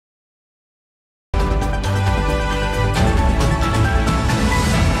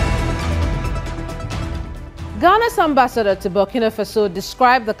Ghana's ambassador to Burkina Faso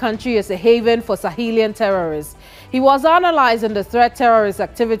described the country as a haven for Sahelian terrorists. He was analyzing the threat terrorist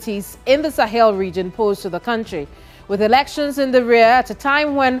activities in the Sahel region pose to the country. With elections in the rear at a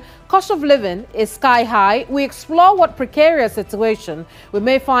time when cost of living is sky high, we explore what precarious situation we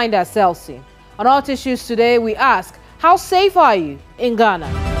may find ourselves in. On Hot Issues today, we ask, how safe are you in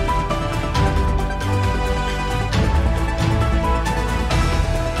Ghana?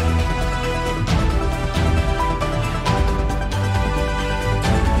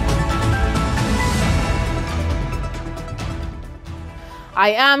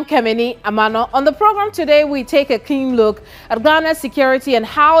 I am Kemini Amano. On the program today, we take a keen look at Ghana's security and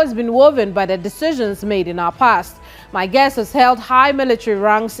how it's been woven by the decisions made in our past. My guest has held high military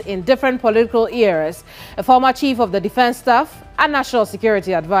ranks in different political eras, a former chief of the defense staff and national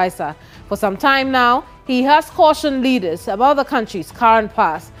security advisor. For some time now, he has cautioned leaders about the country's current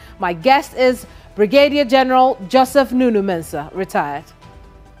past. My guest is Brigadier General Joseph Nunoo Mensah, retired.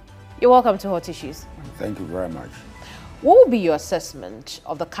 You're welcome to Hot Issues. Thank you very much. What would be your assessment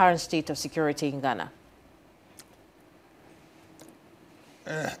of the current state of security in Ghana?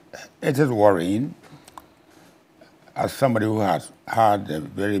 It is worrying. As somebody who has had a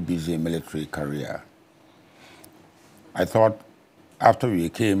very busy military career, I thought after we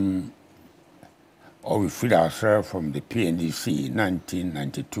came, or we freed ourselves from the PNDC in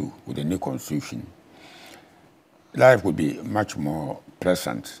 1992 with the new constitution, life would be much more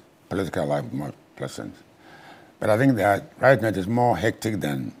pleasant, political life would be more pleasant. But I think that right now it is more hectic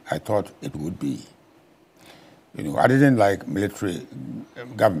than I thought it would be. You know, I didn't like military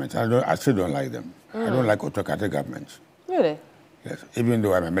governments. I still don't like them. I don't like autocratic governments. Really? Yes, even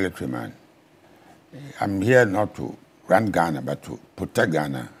though I'm a military man. I'm here not to run Ghana, but to protect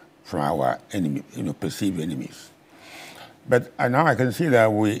Ghana from our enemy, perceived enemies. But now I can see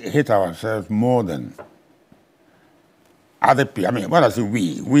that we hate ourselves more than other people. I mean, what I say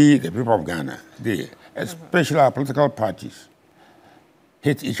we, the people of Ghana, especially our political parties,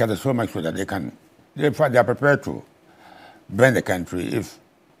 hate each other so much so that they are prepared to burn the country if,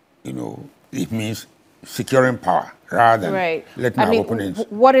 it means securing power rather than letting our opponents.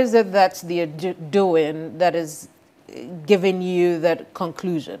 What is it that they're doing that is giving you that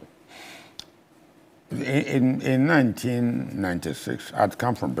conclusion? In 1996, I'd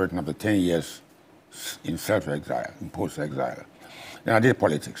come from Britain after 10 years in self-exile, in post-exile. And I did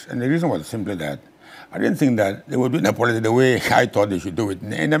politics. And the reason was simply that I didn't think that they were doing the politics the way I thought they should do it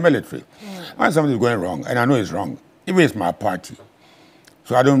in the military. When something is going wrong, and I know it's wrong, even it's my party,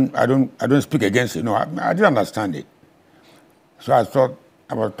 so I don't speak against it. No, I didn't understand it. So I thought,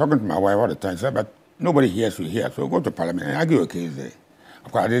 I was talking to my wife all the time, said, but nobody hears you here, so go to Parliament and argue your case there.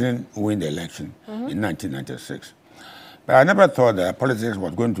 Of course, I didn't win the election in 1996. But I never thought that politics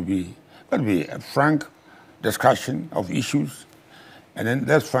was going to be a frank discussion of issues, and then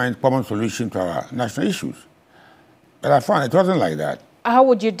let's find common solution to our national issues. But I found it wasn't like that. How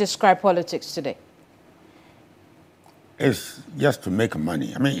would you describe politics today? It's just to make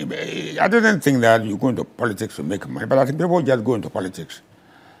money. I mean, I didn't think that you go into politics to make money, but I think people just go into politics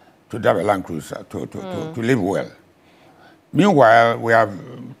to drive a Land Cruiser, to live well. Meanwhile, we have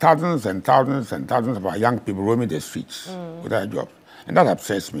thousands and thousands and thousands of our young people roaming the streets without jobs, and that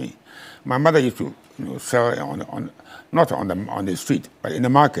upsets me. My mother used to sell not on the street, but in the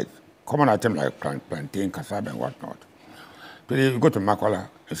market, common items like plantain, cassava, and whatnot. Today, you go to Makwala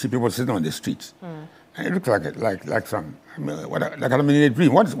and see people sitting on the streets, and it looks like some, like I'm in a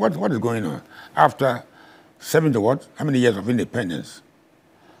dream. What is going on? After 70 what? How many years of independence?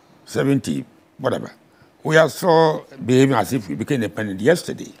 70, whatever. We are still behaving as if we became independent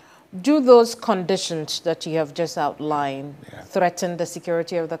yesterday. Do those conditions that you have just outlined threaten the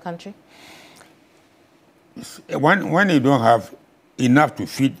security of the country? When you don't have enough to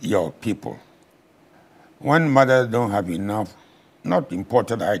feed your people, when mothers don't have enough, not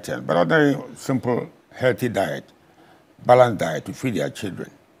imported items, but a very simple, healthy diet, balanced diet to feed their children.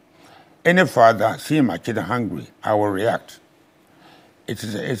 Any father seeing my children hungry, I will react.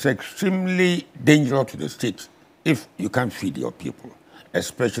 It's extremely dangerous to the state if you can't feed your people,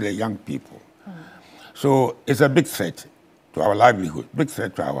 especially young people. So it's a big threat to our livelihood, big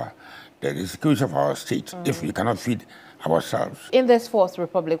threat to the security of our state if we cannot feed ourselves. In this Fourth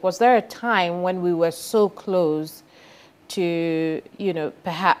Republic, was there a time when we were so close to,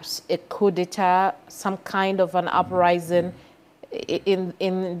 perhaps a coup d'etat, some kind of an uprising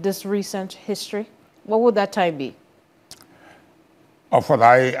in this recent history? What would that time be? Of course,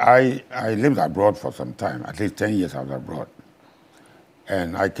 I lived abroad for some time, at least 10 years I was abroad.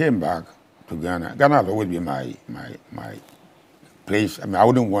 And I came back to Ghana. Ghana has always been my place. I mean, I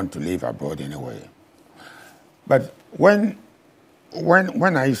wouldn't want to live abroad anyway. But when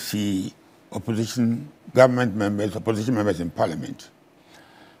I see opposition government members, opposition members in parliament,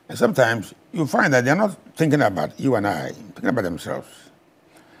 and sometimes you find that they're not thinking about you and I, thinking about themselves.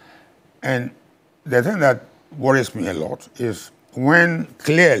 And the thing that worries me a lot is when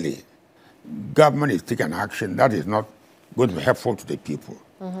clearly government is taking action that is not going to be helpful to the people.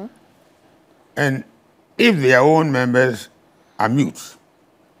 And if their own members are mute,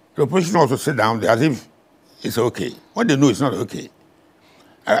 the opposition also sit down there as if it's okay. What they know is not okay.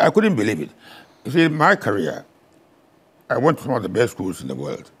 I couldn't believe it. You see, in my career, I went to some of the best schools in the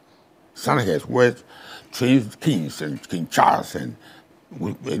world. Sandhurst, where trained kings and King Charles and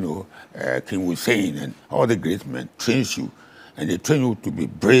King Hussein and all the great men trains you, and they train you to be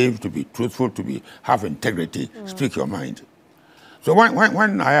brave, to be truthful, to have integrity, speak your mind. So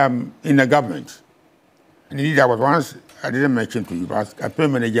when I am in the government, and indeed I was once, I didn't mention to you, I was a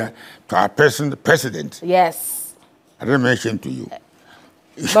campaign manager to our president. Yes. I didn't mention to you.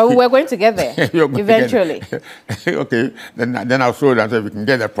 But we're going to get there eventually. Okay, then I'll slow down so we can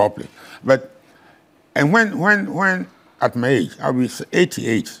get there properly. But and when at my age, I'll be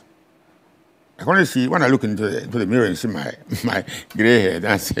 88. I can only see when I look into the mirror and see my gray hair,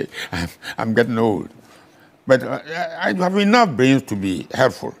 then I say I'm getting old. But I have enough brains to be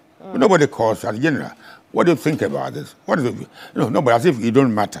helpful. But nobody calls as general. What do you think about this? What is it? Nobody, as if you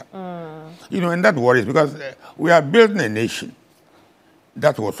don't matter. And that worries because we are building a nation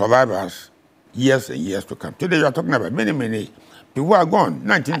that will survive us years and years to come. Today you are talking about many people who are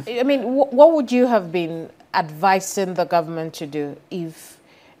gone. I mean, what would you have been advising the government to do if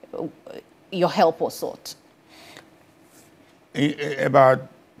your help was sought? About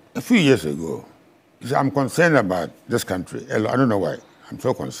a few years ago, I'm concerned about this country. I don't know why. I'm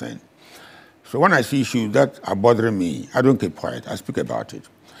so concerned. So when I see issues that are bothering me, I don't keep quiet. I speak about it.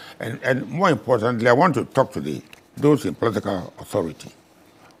 And more importantly, I want to talk to those in political authority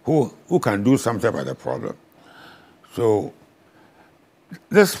who can do something about the problem. So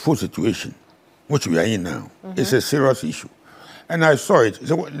this food situation, which we are in now, is a serious issue. And I saw it.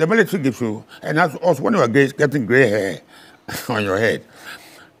 So the military gives you, and also when you are getting gray hair on your head,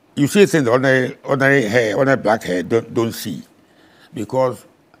 you see things ordinary hair, ordinary black hair don't see, because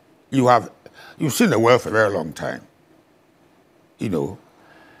you've seen the world for a very long time,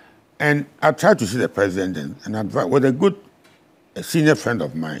 And I tried to see the president and advise with a senior friend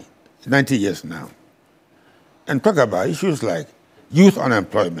of mine, 90 years now, and talk about issues like youth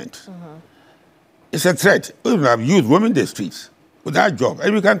unemployment. It's a threat. We have youth roaming the streets without jobs,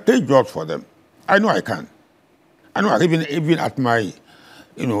 and we can take jobs for them. I know I can. I know I can, even at my,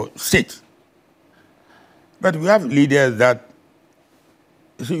 state. But we have leaders that,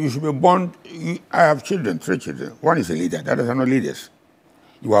 you should be born. I have children, 3 children. One is a leader, the others are not leaders.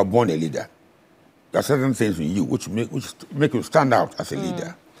 You are born a leader. There are certain things in you which make you stand out as a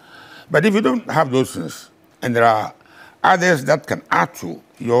leader. But if you don't have those things, and there are others that can add to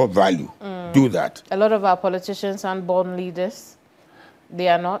your value, do that. A lot of our politicians aren't born leaders. They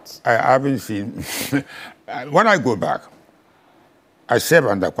are not. I haven't seen. When I go back, I served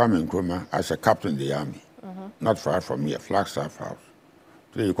under Kwame Nkrumah as a captain in the army, not far from me, a Flagstaff House.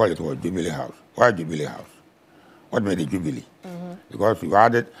 So you call it what, Jubilee House. Why Jubilee House? What made it Jubilee? Because you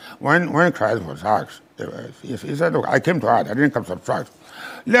added, when Christ was asked, he said, look, I came to add, I didn't come to subtract.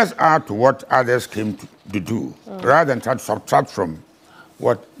 Let's add to what others came to do, rather than try to subtract from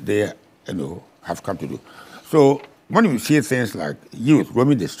what they have come to do. So when you see things like youth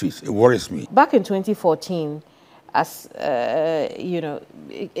roaming the streets, it worries me. Back in 2014, as a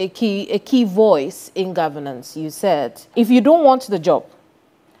key voice in governance, you said, if you don't want the job,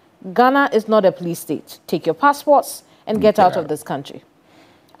 Ghana is not a police state. Take your passports and get out of this country.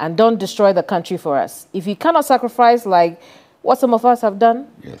 And don't destroy the country for us. If you cannot sacrifice like what some of us have done,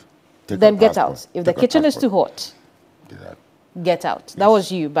 then get out. If the kitchen is too hot, get out. That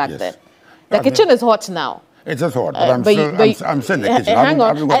was you back then. The kitchen is hot now. It's just hot, but I'm still in the kitchen. Hang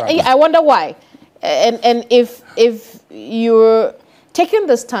on. I wonder why. And if you're taking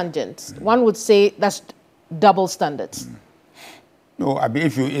this tangent, one would say that's double standards. No, I mean,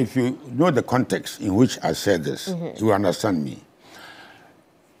 if you know the context in which I said this, you will understand me.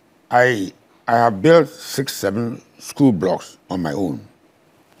 I have built 6, 7 school blocks on my own.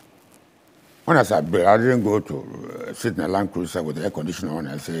 When I said build, I didn't go to sit in a Land Cruiser with the air conditioner on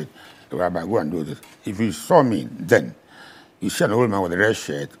and say, Rabbi, go and do this. If you saw me then, you see an old man with a red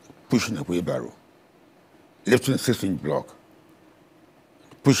shirt pushing a wheelbarrow, lifting a 6-inch block,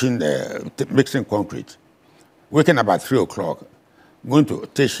 mixing concrete, waking up at 3 o'clock, going to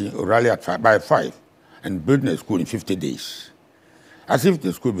Teshi or rally by 5, and building a school in 50 days. As if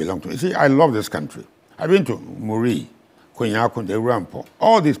the school belonged to me. See, I love this country. I've been to Muri, Konyakunde, Rampo,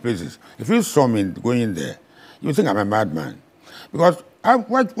 all these places. If you saw me going in there, you would think I'm a madman. Because why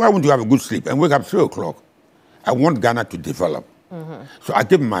wouldn't you have a good sleep and wake up 3 o'clock? I want Ghana to develop. So I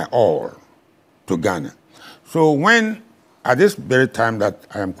give my all to Ghana. So when, at this very time that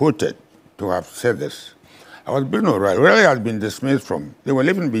I am quoted to have said this, I was being O'Reilly. O'Reilly had been dismissed from, they were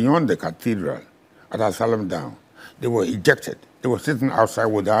living beyond the cathedral at Asylum Down. They were ejected. They were sitting outside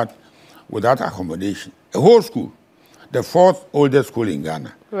without accommodation. A whole school, the fourth oldest school in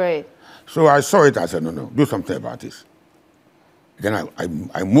Ghana. Right. So I saw it, I said, no, do something about this. Then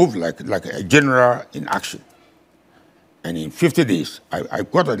I moved like a general in action. And in 50 days, I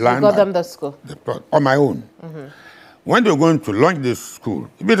got a land. You got them the school? On my own. When they were going to launch this school,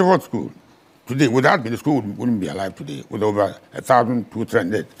 a beautiful school, today, without me, the school wouldn't be alive today, with over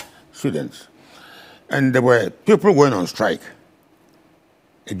 1,200 students. And there were people going on strike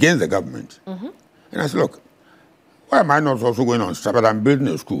against the government. And I said, look, why am I not also going on strike, but I'm building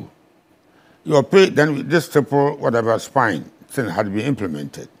a school? Your pay, then this triple, whatever, spine thing had been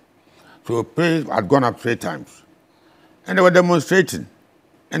implemented. So pay had gone up 3 times. And they were demonstrating,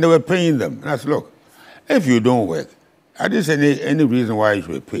 and they were paying them. And I said, look, if you don't work, I didn't see any reason why you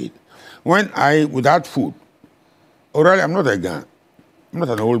should be paid. When without food, already I'm not a guy, I'm not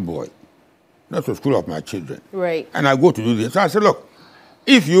an old boy, not the school of my children. Right. And I go to do this. So I said, look,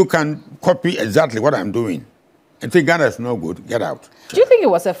 if you can copy exactly what I'm doing and think Ghana is no good, get out. Do you think it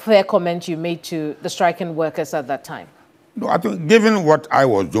was a fair comment you made to the striking workers at that time? No, I think given what I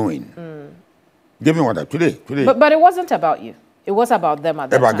was doing, given what today. But it wasn't about you. It was about them at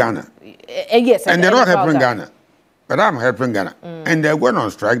that time. About Ghana. Yes. And they're not helping Ghana. But I'm helping Ghana. And they're going on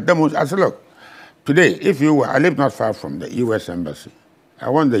strike. I said, look, today, I live not far from the U.S. Embassy. I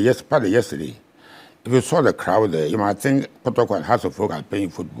went there yesterday. If you saw the crowd there, you might think Protocol and House of Folk are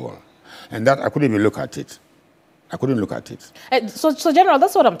playing football. And that, I couldn't even look at it. I couldn't look at it. So General,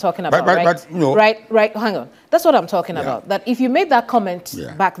 that's what I'm talking about, right? But, you know, right, hang on. That's what I'm talking about. That if you made that comment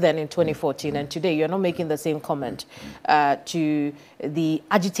back then in 2014 and today you're not making the same comment to the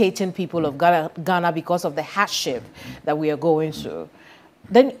agitating people of Ghana because of the hardship that we are going through,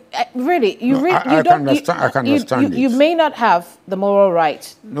 then really, I can understand you may not have the moral right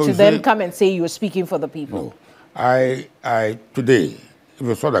to then come and say you're speaking for the people. No, today, if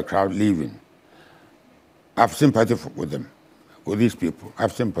you saw the crowd leaving, I have sympathy with them, with these people. I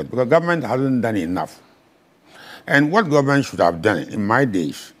have sympathy because government hasn't done enough. And what government should have done in my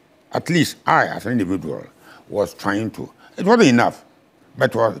days, at least I, as an individual, was trying to. It wasn't enough,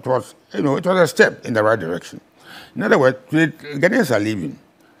 but it was a step in the right direction. In other words, Ghanaians are leaving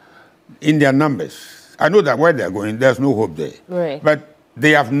in their numbers. I know that where they're going, there's no hope there. Right. But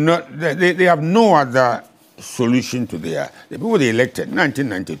they have no other solution to the people they elected in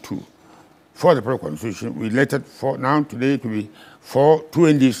 1992. For the Constitution, we elected today to be 2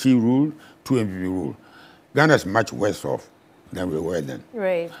 NDC rule, 2 MPP rule. Ghana is much worse off than we were then.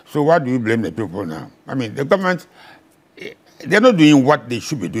 Right. So why do you blame the people now? I mean, the government, they're not doing what they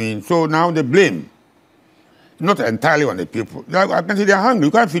should be doing, so now they blame. Not entirely on the people. I can see they're hungry.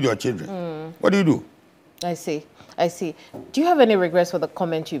 You can't feed your children. What do you do? I see. Do you have any regrets for the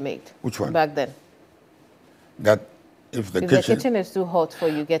comment you made? Which one? Back then. That if the kitchen is too hot for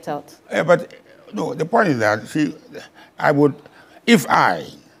you, get out. But no, the point is that, see, if I,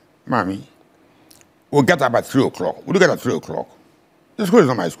 Mommy, would get up at 3 o'clock, would you get at 3 o'clock? The school is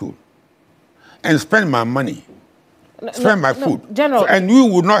not my school. And spend my money, spend my food. General. And you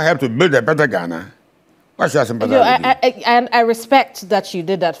would not help to build a better Ghana. Why should I sympathize with you? And I respect that you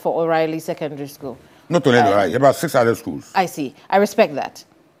did that for O'Reilly Secondary School. Not only O'Reilly, about 6 other schools. I see. I respect that.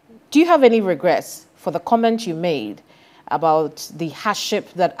 Do you have any regrets for the comment you made about the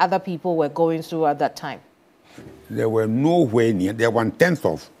hardship that other people were going through at that time? They were nowhere near. They were 1/10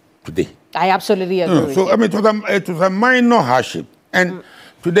 of today. I absolutely agree with you. I mean, it was a minor hardship. And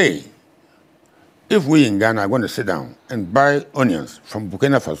today, if we in Ghana are going to sit down and buy onions from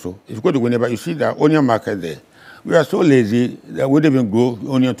Burkina Faso, if you go to Winneba, you see the onion market there. We are so lazy that we don't even grow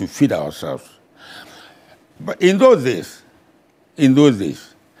onion to feed ourselves. But in those days,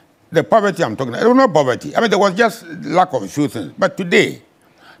 the poverty I'm talking about, it was not poverty. I mean, there was just lack of a few things. But today,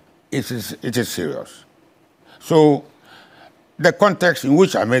 it is serious. So, the context in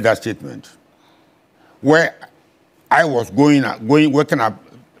which I made that statement, where I was working up,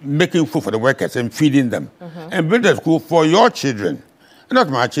 making food for the workers and feeding them, and build a school for your children, not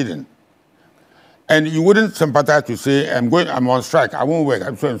my children. And you wouldn't sympathize to say, I'm on strike, I won't work,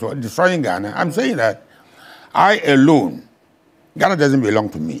 I'm so destroying Ghana. I'm saying that I alone, Ghana doesn't belong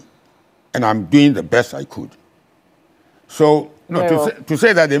to me. And I'm doing the best I could. So No, to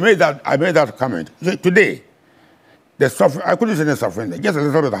say that I made that comment. Today, I couldn't say the suffering, just a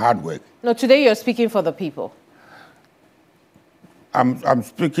little bit of hard work. No, today you're speaking for the people. I'm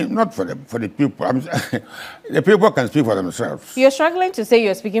speaking not for the people. The people can speak for themselves. You're struggling to say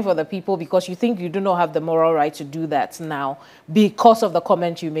you're speaking for the people because you think you do not have the moral right to do that now because of the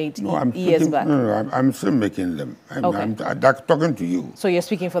comment you made years back. No, I'm still making them. I'm talking to you. So you're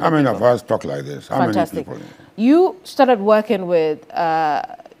speaking for the people. How many of us talk like this? How Fantastic. many people? You started working with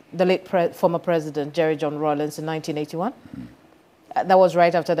the late former president, Jerry John Rawlings, in 1981. That was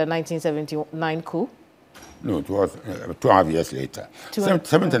right after the 1979 coup. No, it was 2.5 years later.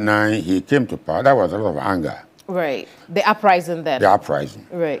 79, he came to power. That was a lot of anger. Right. The uprising then. The uprising.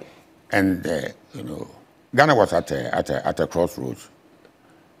 Right. And, Ghana was at a crossroads.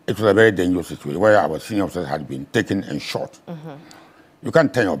 It was a very dangerous situation where our senior officers had been taken and shot. You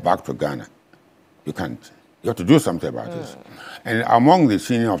can't turn your back to Ghana. You can't. You have to do something about this. And among the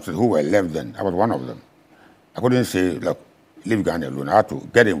senior officers who were left then, I was one of them. I couldn't say, look, leave Ghana alone. I had to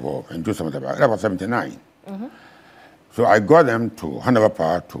get involved and do something about it. That was 79. So I got them to hand over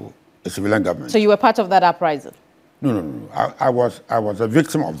power to a civilian government. So you were part of that uprising? No. I was a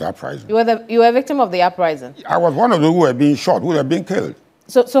victim of the uprising. You were a victim of the uprising? I was one of those who were being shot, who were being killed.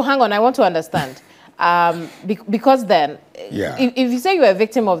 So hang on, I want to understand. Because then, if you say you were a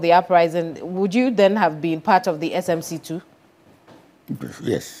victim of the uprising, would you then have been part of the SMC2?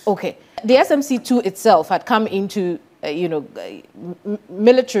 Yes. Okay. The SMC2 itself had come into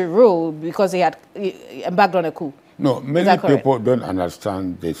military rule because he had embarked on a coup. No, many people don't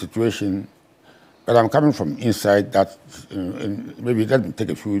understand the situation, but I'm coming from inside that. Maybe let me take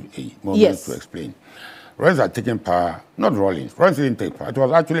a few moments to explain. Rawlings had taken power, not Rawlings. Rawlings didn't take power. It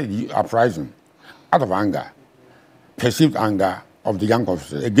was actually the uprising out of anger, perceived anger of the young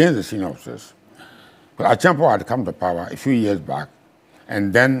officers against the senior officers. But Achampo had come to power a few years back,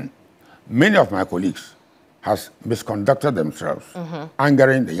 and then many of my colleagues has misconducted themselves,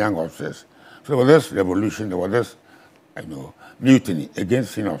 angering the young officers. So there was this revolution, there was this, mutiny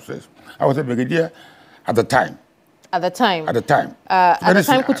against senior officers. I was a brigadier at the time. At the time? At the time. At the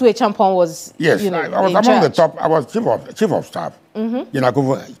time, Akufo-Addo was, yes, I was among the top. I was chief of staff,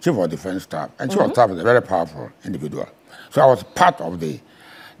 chief of defense staff, and chief of staff is a very powerful individual. So I was part of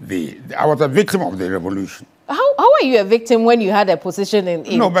I was a victim of the revolution. How are you a victim when you had a position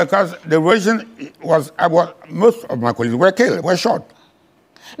in... No, because the revolution was most of my colleagues were killed, were shot.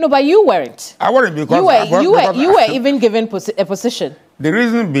 No, but you weren't. I wasn't because... You were even given a position. The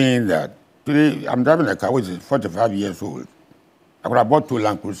reason being that today I'm driving a car which is 45 years old. I could have bought 2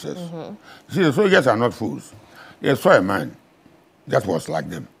 Land Cruisers. See, the soldiers are not fools. They saw a man that was like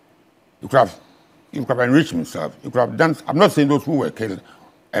them. He could have enriched himself. He could have done... I'm not saying those who were killed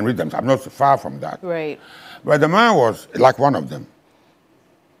enriched themselves. I'm not far from that. Right. But the man was like one of them,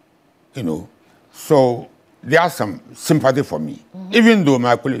 So there has some sympathy for me. Even though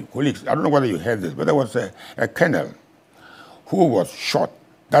my colleagues, I don't know whether you heard this, but there was a colonel who was shot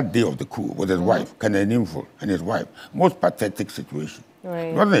that day of the coup with his wife, Colonel Nimful and his wife. Most pathetic situation. Right.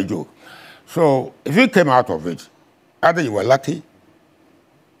 It wasn't a joke. So if you came out of it, either you were lucky,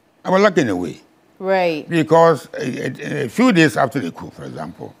 I was lucky in a way. Right. Because a few days after the coup, for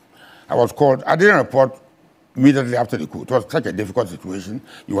example, I was called, I didn't report immediately after the coup. It was such a difficult situation.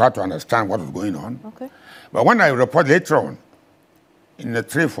 You had to understand what was going on. Okay. But when I reported later on, in the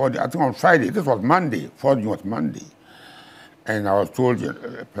 3-4 days, I think on Friday, this was Monday, 4th June was Monday, and I was told,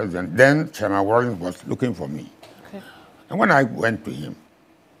 President, then Chairman Rawlings was looking for me. Okay. And when I went to him,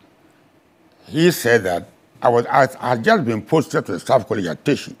 he said that I had just been posted to the Staff College at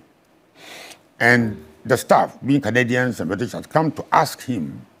Teshi, and the staff, being Canadians and British, had come to ask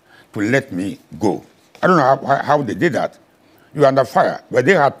him to let me go. I don't know how they did that. You were under fire, but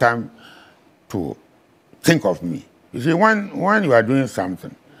they had time to think of me. You see, when you are doing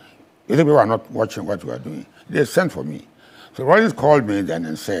something, you think people are not watching what you are doing. They sent for me. So Rawlings called me then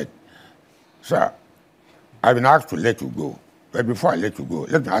and said, "Sir, I've been asked to let you go. But before I let you go,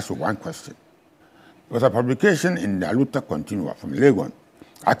 let me ask you one question." There was a publication in the Aluta Continua from Legon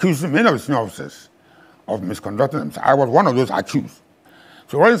accusing many of the senior officers of misconducting themselves. I was one of those accused.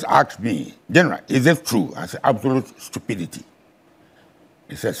 So Rawlings asked me, "General, is this true?" I said, "Absolute stupidity."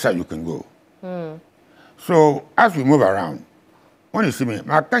 He said, "Sir, you can go." So as we move around, when you see me,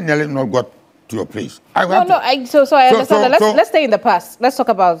 I can't nearly not got to your place. So I understand that. Let's stay in the past. Let's talk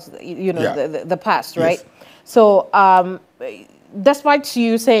about the past, right? Yes. So despite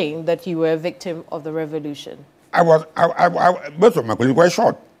you saying that you were a victim of the revolution, most of my colleagues were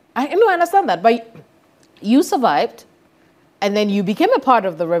shot. I understand that, but you survived. And then you became a part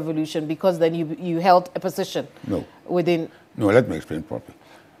of the revolution because then you held a position within... No, let me explain properly.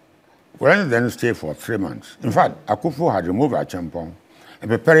 Roualins then stayed for 3 months. In fact, Akufo had removed Acheampong and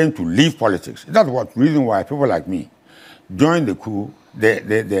preparing to leave politics. That's what reason why people like me joined the coup,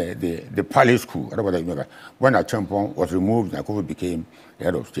 the palace coup, I don't know what I remember, when Acheampong was removed and Akufo became the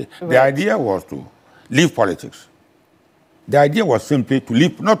head of state. Right. The idea was to leave politics. The idea was simply to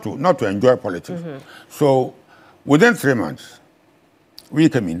leave, not to enjoy politics. So within 3 months, we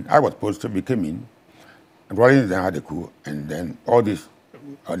came in, I was posted, we came in, and Roualins then had a coup, and then all this,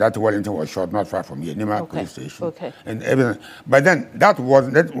 that Wellington was shot not far from here, Nima police station, and everything. But then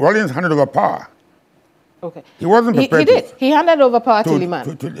Roualins handed over power. Okay. He wasn't prepared. He did. He handed over power to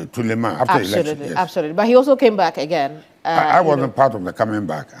Liman. To Liman after the election. Yes. Absolutely. But he also came back again. I wasn't part of the coming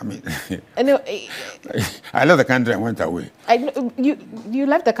back. I mean, I left the country and went away. You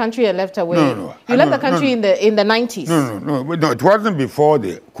left the country and left away? No. You left the country in the 90s? No. It wasn't before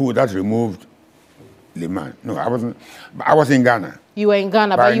the coup that removed Liman. No, I wasn't. I was in Ghana. You were in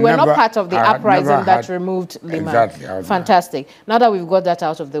Ghana, but you were not part of the uprising that removed Liman. Exactly. Fantastic. Now that we've got that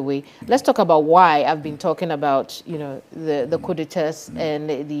out of the way, let's talk about why I've been talking about, the coup d'etats and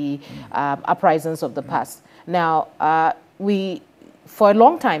the uprisings of the past. Now, for a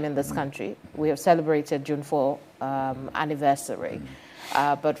long time in this country, we have celebrated June 4 anniversary,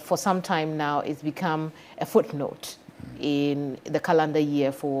 but for some time now, it's become a footnote in the calendar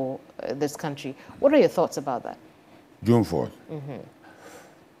year for this country. What are your thoughts about that? June 4th.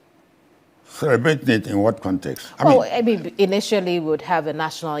 Celebrating it in what context? I mean, initially we would have a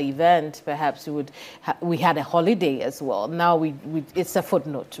national event. Perhaps we had a holiday as well. Now it's a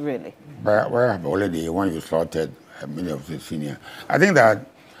footnote, really. But we have a holiday when you slaughtered many of the senior. I think that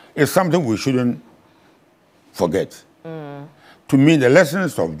it's something we shouldn't forget. To me, the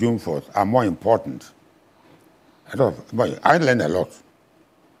lessons of June 4th are more important. I learned a lot.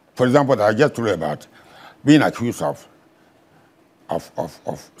 For example, I just told you about being accused of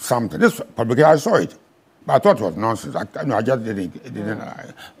something. This publication, I saw it, but I thought it was nonsense. I just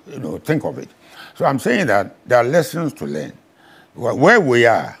didn't think of it. So I'm saying that there are lessons to learn. Where we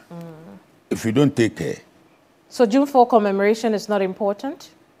are, if you don't take care. So June 4 commemoration is not important?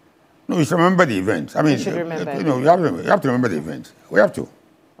 No, you should remember the events. I mean, you should remember. You have to remember the events. We have to.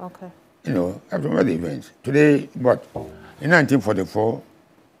 Okay. You have to remember the events. Today, what? In 1944,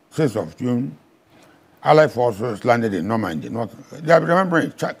 6th of June, Allied forces landed in Normandy. They are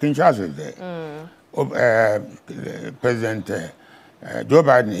remembering King Charles is there. President Joe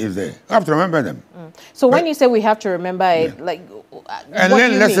Biden is there. You have to remember them. So when you say we have to remember it, like, and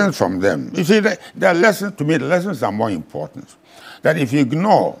learn lessons from them. You see, there are lessons, to me, the lessons are more important. That if you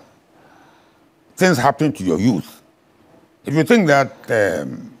ignore things happening to your youth, if you think that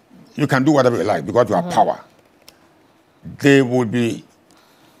you can do whatever you like because you have power, there will be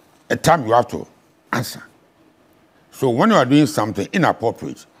a time you have to answer. So when you are doing something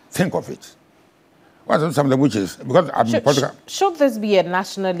inappropriate, think of it. What's something which is, because I'm political. Should this be a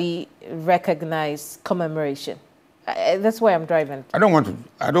nationally recognized commemoration? That's where I'm driving. I don't want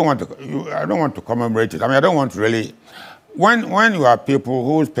to commemorate it. I mean, I don't want to really. When you have people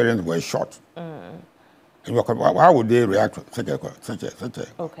whose parents were shot, how would they react to such a?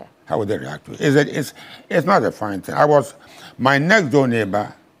 Okay. How would they react to it? It's not a fine thing. My next door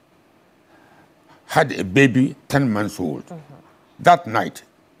neighbor had a baby 10 months old. That night,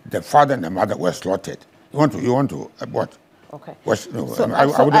 the father and the mother were slaughtered. You want to what? Okay.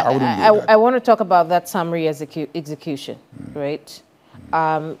 I want to talk about that summary execution, right?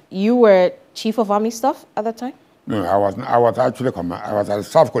 You were chief of army staff at that time? No, I was actually I was at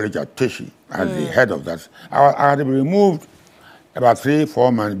South College at Teshi as the head of that. I had been removed about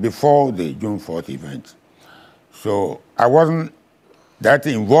 3-4 months before the June 4th event. So I wasn't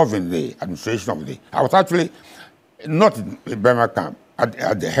directly involved in the administration of the. I was actually not in Burma camp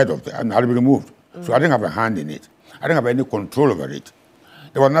at the head of and I had been removed. So I didn't have a hand in it. I didn't have any control over it.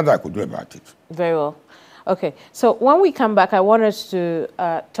 There was nothing I could do about it. Very well. Okay, so when we come back, I want us to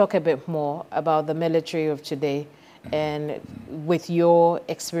talk a bit more about the military of today and with your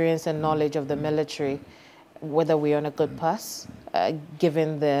experience and knowledge of the military, whether we're on a good path,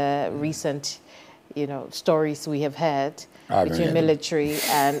 given the recent, stories we have had between military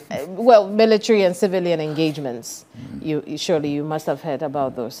and, military and civilian engagements. Surely you must have heard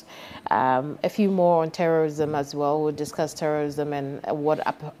about those. A few more on terrorism as well. We'll discuss terrorism and what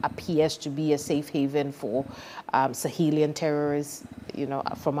appears to be a safe haven for Sahelian terrorists,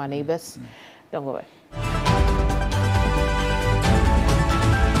 from our neighbors. Don't go away.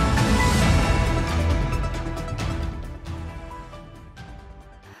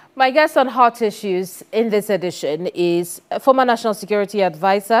 My guest on Hot Issues in this edition is former National Security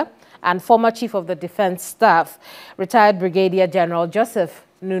Advisor and former Chief of the Defense Staff, retired Brigadier General Joseph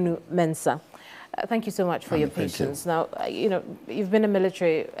Nunoo Mensah. Thank you so much for your patience. Now, you've been a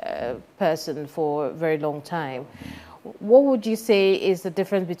military person for a very long time. What would you say is the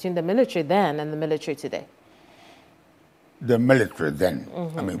difference between the military then and the military today? The military then.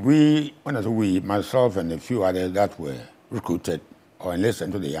 I mean, when I say we, myself and a few others that were recruited or enlisted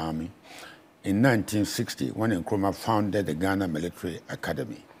into the army in 1960, when Nkrumah founded the Ghana Military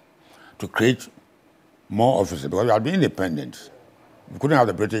Academy to create more officers, because we had been independent. We couldn't have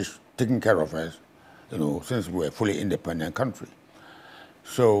the British taking care of us, since we were a fully independent country.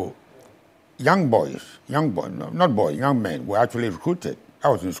 So young men were actually recruited. I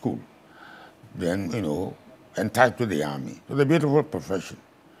was in school. Then, entitled to the army. It was a beautiful profession,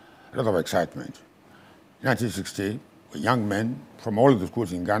 a lot of excitement. In 1960, young men from all of the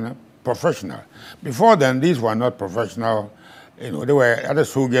schools in Ghana, professional. Before then, these were not professional. There were other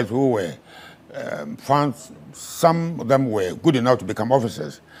soldiers who were found, some of them were good enough to become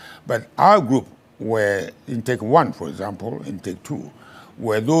officers. But our group were, intake 1, for example, intake 2,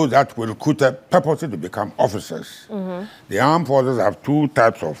 were those that were recruited purposely to become officers. The armed forces have two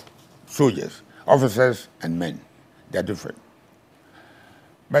types of soldiers, officers and men. They're different.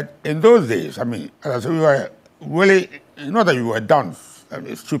 But in those days, I mean, as I said, we were really, not that we were dumb,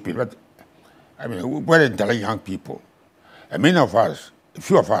 stupid, but we were intelligent young people. And many of us, a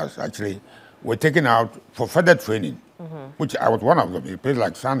few of us actually, were taken out for further training, which I was one of them. In a place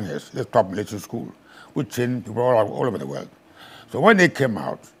like Sandhurst, this top military school, we trained people all over the world. So when they came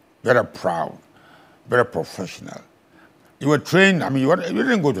out, very proud, very professional. You were trained, you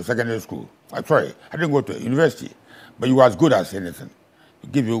didn't go to secondary school. I'm sorry, I didn't go to university, but you were as good as anything.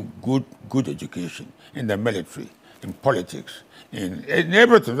 It give you good education in the military, in politics, in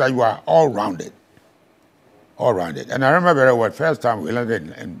everything. That you are all-rounded. All-rounded. And I remember very well, first time we landed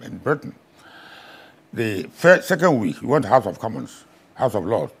in Britain, the second week, we went to House of Commons, House of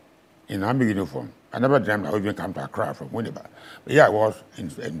Lords, in army uniform. I never dreamed I would even come to Accra from Winnipeg. But yeah, I was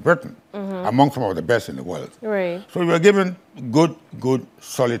in Britain, among some of the best in the world. Right. So we were given good,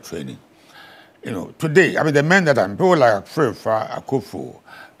 solid training. Today, the men that people like Akufo,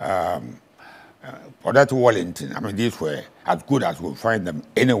 Addo Wellington, these were as good as we'll find them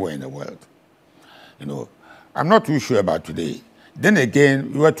anywhere in the world. I'm not too sure about today. Then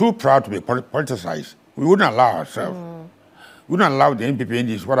again, we were too proud to be politicized. We wouldn't allow ourselves. We wouldn't allow the NPP,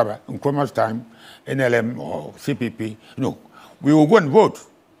 NDs, whatever, in Nkrumah's time, NLM or CPP. We will go and vote.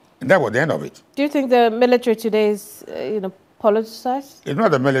 And that was the end of it. Do you think the military today is, politicized? It's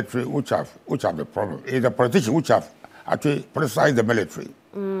not the military which have the problem. It's the politicians which have actually politicized the military.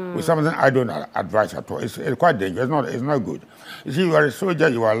 With something I don't advise at all. It's quite dangerous. It's not good. You see, you are a soldier,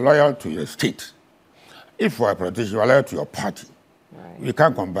 you are loyal to your state. If you are a politician, you are loyal to your party. Right. You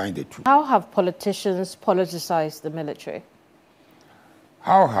can't combine the two. How have politicians politicized the military?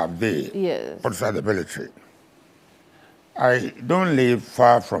 How have they politicized the military? I don't live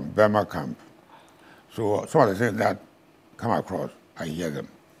far from Burma camp. So some of the things that come across, I hear them.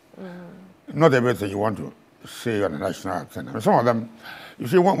 Not everything you want to say on a national anthem. Some of them, you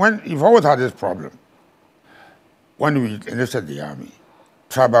see, when you've always had this problem. When we enlisted the army,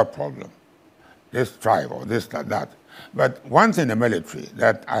 tribal problem, this tribe or this, that. But one thing in the military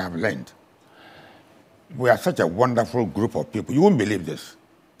that I have learned, we are such a wonderful group of people. You won't believe this.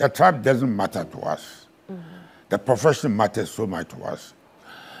 The tribe doesn't matter to us. The profession matters so much to us.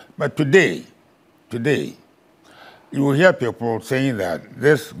 But today, you will hear people saying that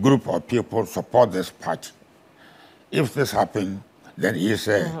this group of people support this party. If this happens, then he's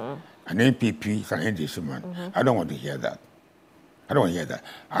an NPP, he's an NDC man. I don't want to hear that. I don't want to hear that.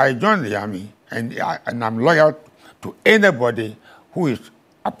 I joined the army, and I'm loyal to anybody who is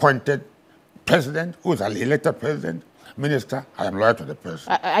appointed president, who is an elected president, minister. I am loyal to the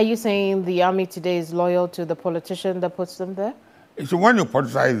person. Are you saying the army today is loyal to the politician that puts them there? So when you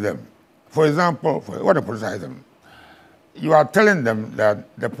politicize them, for example, when you politicize them, you are telling them that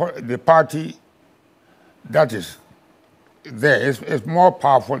the party that is there is more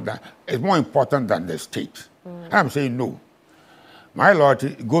powerful, is more important than the state. I'm saying no. My loyalty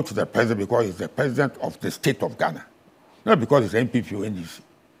goes to the president because he's the president of the state of Ghana, not because he's NPP or NDC.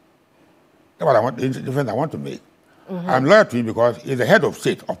 That's what I want, the difference I want to make. I'm loyal to him because he's the head of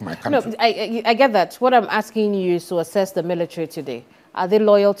state of my country. No, I get that. What I'm asking you is to assess the military today. Are they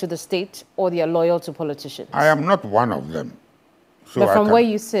loyal to the state or they are loyal to politicians? I am not one of them. So but from where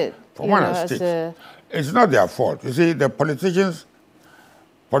you sit, from one of the it's not their fault. You see, the politicians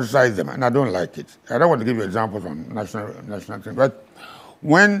politicize them, and I don't like it. I don't want to give you examples on national things, but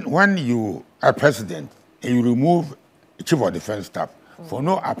when you are president and you remove chief of defense staff for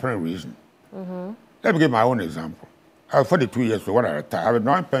no apparent reason. Let me give my own example. I was 42 years old when I retired. I was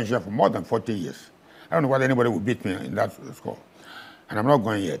now in pension for more than 40 years. I don't know whether anybody would beat me in that score. And I'm not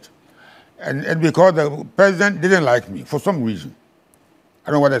going yet. And because the president didn't like me for some reason.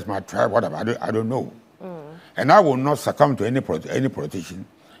 I don't know whether it's my tribe, whatever. I don't know. And I will not succumb to any politician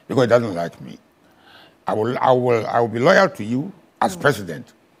because he doesn't like me. I will be loyal to you as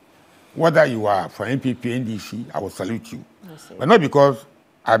president. Whether you are for NPP, NDC, I will salute you. But not because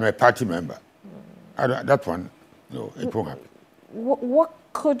I'm a party member. That one, no, it won't happen. What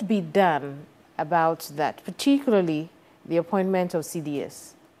could be done about that, particularly the appointment of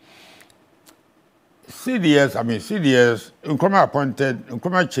CDS? CDS,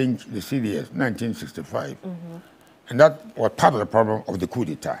 Nkrumah changed the CDS in 1965. And that was part of the problem of the coup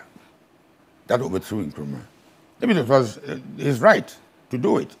d'etat. That overthrew Nkrumah. Maybe it was his right to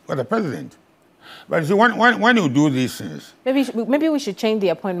do it, for the president. But see, when you do these things... Maybe we should change the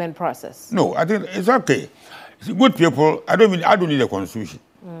appointment process. No, I think it's okay. See, good people, I don't need a constitution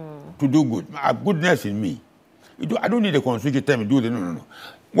to do good. I have goodness in me. I don't need a constitution to tell me do this. No.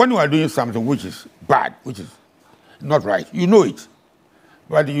 When you are doing something which is bad, which is not right, you know it.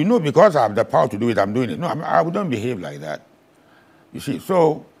 But you know because I have the power to do it, I'm doing it. No, I wouldn't behave like that. You see,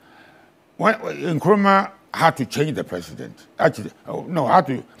 so when Nkrumah had to change the president. Actually,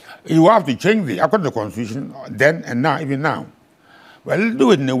 you have to change according to the constitution then and now, even now. Well,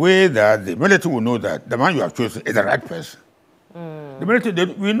 do it in a way that the military will know that the man you have chosen is the right person. The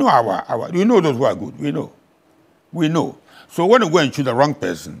military, we know we know those who are good. We know. So when you go and choose the wrong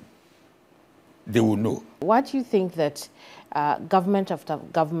person, they will know. Why do you think that government after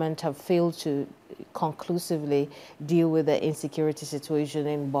government have failed to conclusively deal with the insecurity situation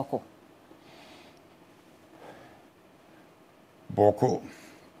in Boko? Boko.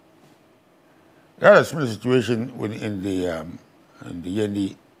 That is a similar situation in the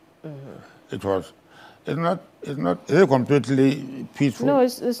Yendi. Is it completely peaceful? No,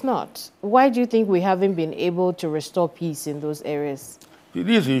 it's not. Why do you think we haven't been able to restore peace in those areas?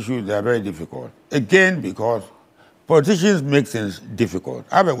 These issues, they are very difficult. Again, because politicians make things difficult.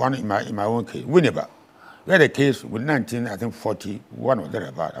 I have one in my own case, Winneba. We had a case with 41 or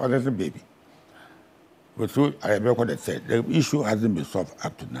thereabout. I was just a baby. But through Ayabeko that said, the issue hasn't been solved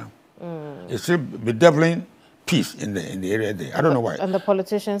up to now. It's still bedeviling peace in the area there. I don't know why. And the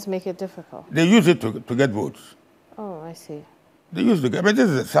politicians make it difficult? They use it to get votes. Oh, I see. They use it, but this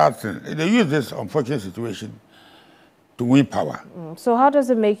is a sad thing. They use this unfortunate situation to win power. So how does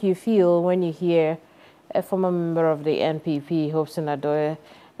it make you feel when you hear a former member of the NPP, Akufo-Addo,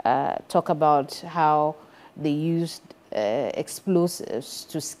 talk about how they used explosives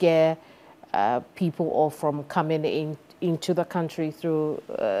to scare people off from coming into the country through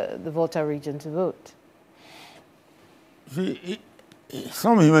the Volta region to vote? See,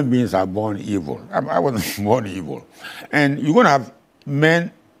 some human beings are born evil. I wasn't born evil. And you're going to have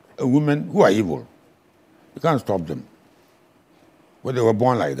men and women who are evil. You can't stop them. But they were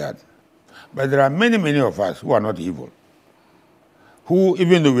born like that. But there are many, many of us who are not evil, who,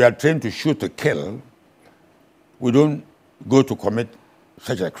 even though we are trained to shoot to kill, we don't go to commit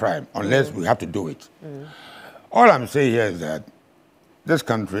such a crime unless we have to do it. All I'm saying here is that this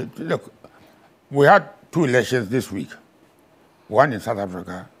country, look, we had 2 elections this week. One in South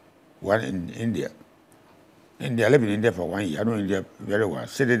Africa, one in India. I lived in India for 1 year. I know India very well.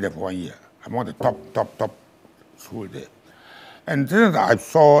 Studied there for 1 year. I'm on the top school there. And things I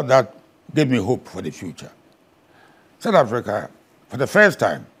saw that gave me hope for the future. South Africa, for the first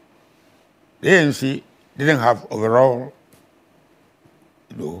time, the ANC didn't have overall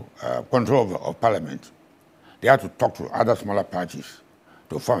control of parliament. They had to talk to other smaller parties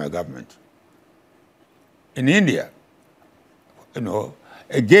to form a government. In India,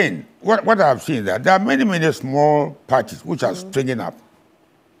 again, what I've seen there are many, many small parties which are springing up.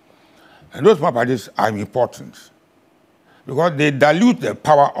 And those small parties are important because they dilute the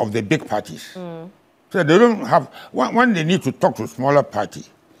power of the big parties. So they don't have, when they need to talk to a smaller party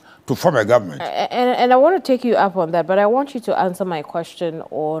to form a government. And I want to take you up on that, but I want you to answer my question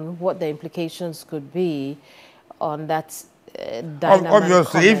on what the implications could be on that dynamic.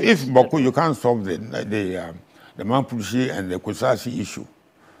 Obviously, if Boko, you can't solve the Mampushi and the Kusasi issue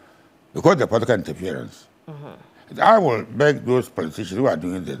because of the political interference. I will beg those politicians who are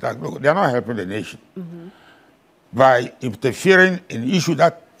doing this, that look, they are not helping the nation by interfering in issues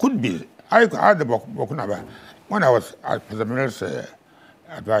that could be. I had the Bokunaba when I was President Miller's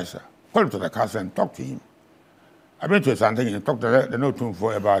advisor. Call him to the castle and talk to him. I've been to something and talked to the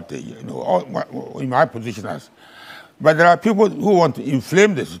Notumfo about in my position as But there are people who want to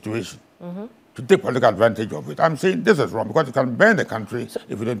inflame the situation to take political advantage of it. I'm saying this is wrong because it can burn the country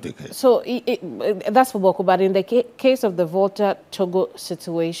if we don't take care. So that's for Boko, but in the case of the Volta Togo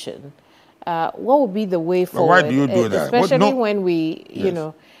situation, what would be the way forward? Why do you do that? Especially when we, you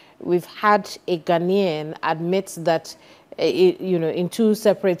know, we've had a Ghanaian admit that, you know, in 2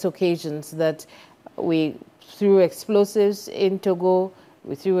 separate occasions that we threw explosives in Togo,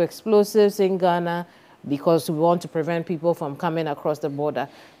 we threw explosives in Ghana because we want to prevent people from coming across the border.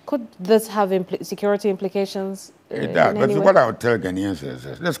 Could this have security implications? It does, but what I would tell Ghanaians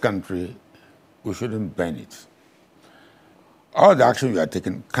is this country, we shouldn't burn it. All the action we are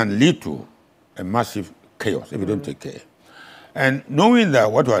taking can lead to a massive chaos if we don't take care. And knowing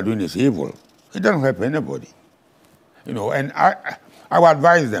that what we are doing is evil, it doesn't help anybody. You know, and I would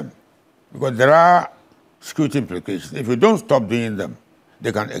advise them, because there are security implications. If you don't stop doing them,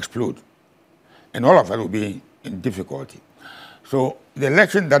 they can explode. And all of us will be in difficulty. So the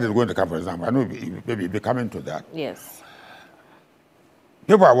election that is going to come, for example, I know maybe be coming to that. Yes.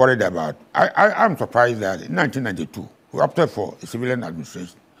 People are worried about. I'm surprised that in 1992, we opted for a civilian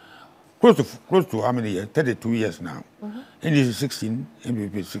administration. Close to how many years? 32 years now. NDC 16,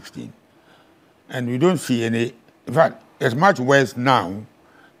 MPP 16. And we don't see any, in fact, it's much worse now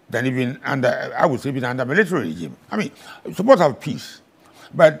than even under, I would say, even under military regime. I mean, we're supposed to have peace.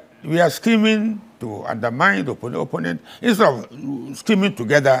 But we are scheming to undermine the opponent instead of scheming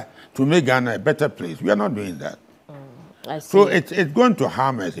together to make Ghana a better place. We are not doing that. I see. So it's going to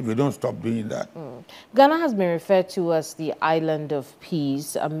harm us if we don't stop doing that. Ghana has been referred to as the island of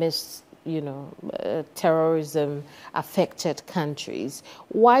peace amidst, you know, terrorism-affected countries.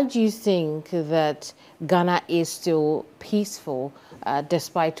 Why do you think that Ghana is still peaceful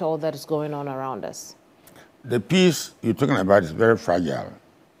despite all that is going on around us? The peace you're talking about is very fragile.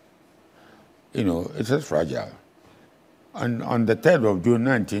 You know, it's just fragile. And on the 3rd of June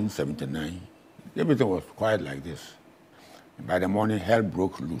 1979, everything was quiet like this. By the morning, hell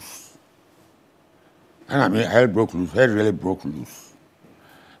broke loose. And I mean, hell broke loose, hell really broke loose.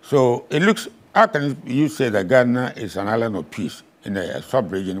 So it looks, how can you say that Ghana is an island of peace in a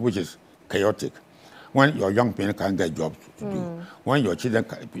sub-region which is chaotic? When your young people can't get jobs to do, when your children,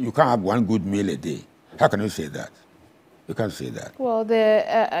 you can't have one good meal a day. How can you say that? You can't say that. Well,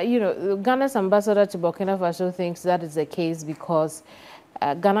 you know, Ghana's ambassador to Burkina Faso thinks that is the case because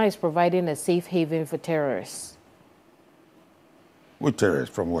Ghana is providing a safe haven for terrorists. Which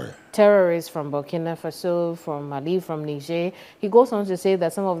terrorists? From where? Terrorists from Burkina Faso, from Mali, from Niger. He goes on to say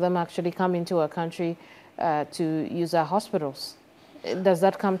that some of them actually come into our country to use our hospitals. Does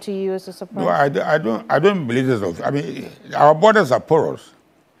that come to you as a surprise? No, I don't believe this. I mean, our borders are porous.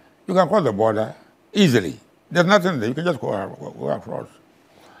 You can cross the border easily. There's nothing there. You can just go across.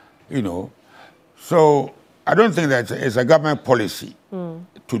 You know. So I don't think that it's a government policy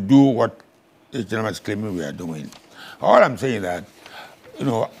to do what this gentleman is claiming we are doing. All I'm saying is that, you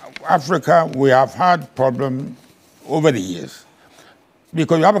know, Africa, we have had problems over the years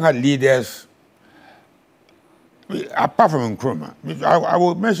because we haven't had leaders, apart from Nkrumah. I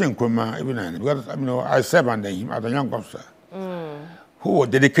will mention Nkrumah even then because, you know, I served under him as a young officer who was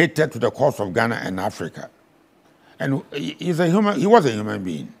dedicated to the cause of Ghana and Africa. And he was a human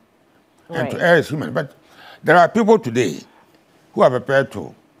being. And to err is human. But there are people today who are prepared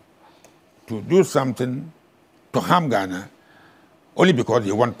to do something to harm Ghana only because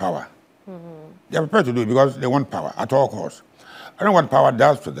they want power. They are prepared to do it because they want power at all costs. I don't know what power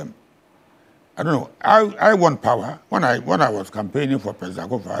does to them. I don't know. I want power. When I was campaigning for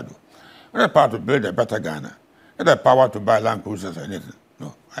President Akufo-Addo, I had power to build a better Ghana. I had power to buy land cruisers or anything.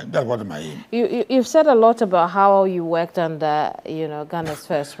 No, that wasn't my aim. You've said a lot about how you worked under, you know, Ghana's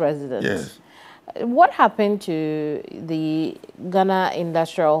first president. Yes. What happened to the Ghana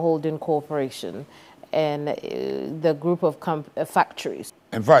Industrial Holding Corporation and the group of factories?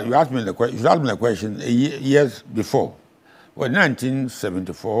 In fact, you asked me the question years before. Well,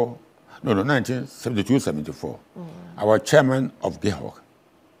 1974, 1972-74, I was chairman of GEHOC.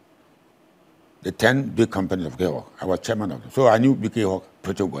 The 10 big companies of GEHOC, I was chairman of them. So I knew GEHOC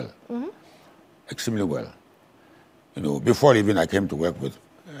pretty well, extremely well. You know, before even I came to work with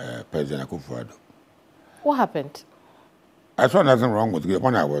President Akufo-Addo. What happened? I saw nothing wrong with GEHOC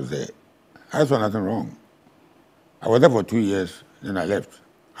when I was there. I saw nothing wrong. I was there for 2 years, then I left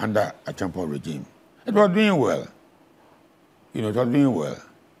under a Champo regime. It was doing well. You know, it was doing well.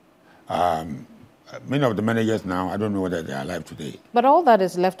 Many of the managers now, I don't know whether they are alive today. But all that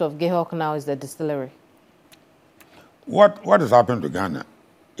is left of GEHOC now is the distillery. What has happened to Ghana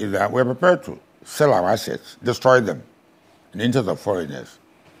is that we're prepared to sell our assets, destroy them in the interest of foreigners.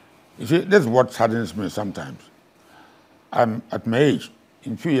 You see, this is what saddens me sometimes. I'm at my age.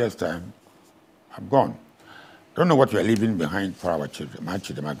 In a few years' time, I'm gone. I don't know what we are leaving behind for our children, my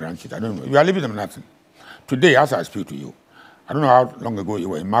grandchildren. I don't know. We are leaving them nothing. Today, as I speak to you, I don't know how long ago you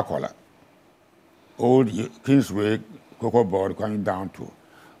were in Makola, old Kingsway, Cocoa Board coming down to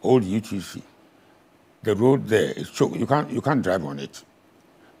old UTC. The road there is choked. You can't drive on it.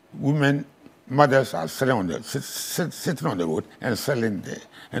 Women, mothers are sitting on the road and selling there,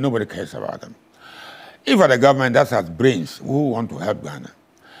 and nobody cares about them. If the government that has brains who want to help Ghana,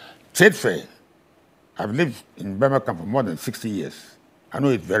 trade fair. I've lived in Birmingham for more than 60 years. I know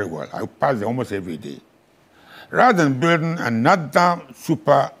it very well. I pass there almost every day. Rather than building another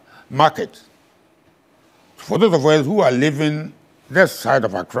supermarket, for those of us who are living this side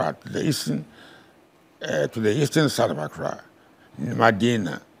of Accra, to the eastern side of Accra,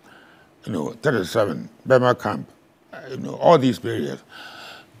 Medina, 37, Burma Camp, all these areas,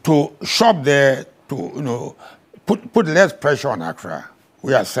 to shop there, to put less pressure on Accra.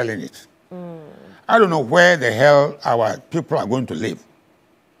 We are selling it. I don't know where the hell our people are going to live.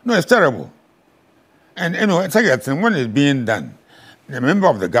 No, it's terrible. And it's like that when it's being done, the member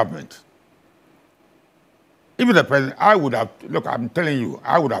of the government, even the president, I would have, look, I'm telling you,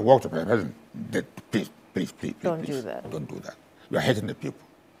 I would have walked up to the president. Please, don't do that. Don't do that. You are hurting the people.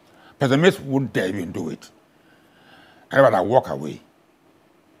 President Smith wouldn't dare even do it. I would have walked away.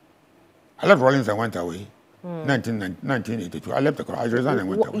 I left Rawlings and went away. 1982. I left the country. I resigned and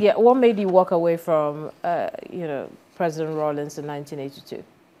went away. Yeah, what made you walk away from, President Rawlings in 1982?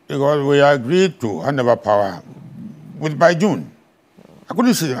 Because we agreed to hand over power by June. I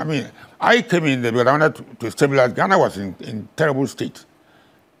couldn't see. I mean, I came in there because I wanted to stabilize. Ghana was in terrible state.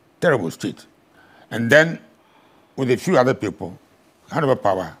 And then, with a few other people, hand over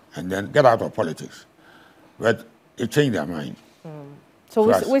power and then get out of politics. But it changed their mind. So,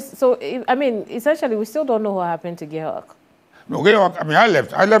 essentially, we still don't know what happened to Georg. No, Georg, I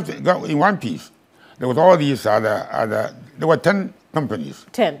left in one piece. There was all these other there were 10 companies.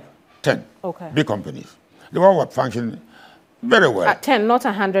 10? 10. Okay. Big companies. They all were functioning very well. 10, not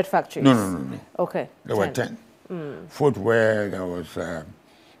 100 factories? No. Okay. There were 10. Footwear, there was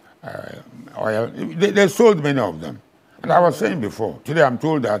oil. They sold many of them. And I was saying before, today I'm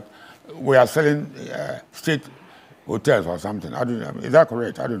told that we are selling state hotels or something. I don't know. Is that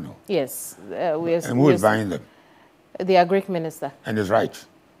correct? I don't know. Yes. And who is buying them? The Agric Minister. And it's right.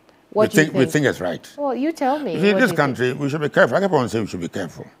 What do you think? We think it's right. Well, you tell me. You see, this country, we should be careful. I kept on saying we should be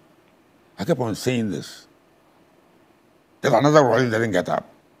careful. I kept on saying this. There's another Rawlings that didn't get up.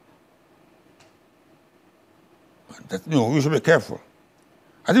 We should be careful.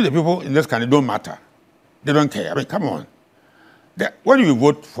 I think the people in this country don't matter. They don't care. I mean, come on. When you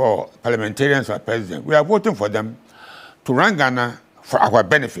vote for parliamentarians or president, we are voting for them to run Ghana for our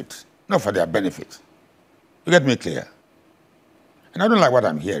benefit, not for their benefit. You get me clear? And I don't like what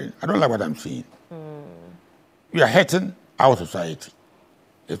I'm hearing. I don't like what I'm seeing. We are hurting our society.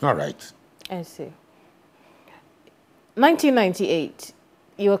 It's not right. I see. 1998,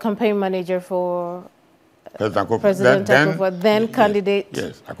 you were campaign manager for President Akufo-Addo, then candidate.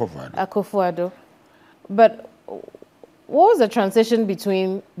 Yes, Akufo-Addo. Akufo-Addo. But what was the transition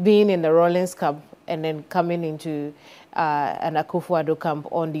between being in the Rawlings camp and then coming into an Akufo-Addo camp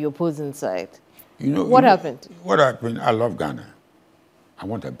on the opposing side? What happened? What happened? I love Ghana. I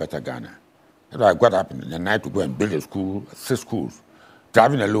want a better Ghana. So I got up in the night to go and build a school, 6 schools,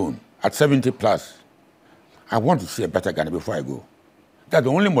 driving alone at 70 plus. I want to see a better Ghana before I go. That's the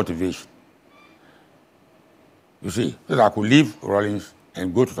only motivation. You see, so that I could leave Rawlings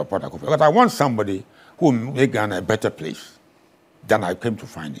and go to support Akufo. Because I want somebody who will make Ghana a better place than I came to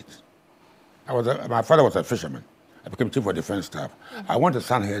find it. My father was a fisherman. I became chief of defense staff. I want a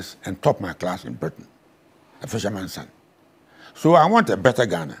son here and top my class in Britain, a fisherman's son. So I want a better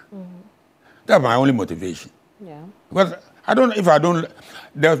Ghana. That's my only motivation. Yeah. Because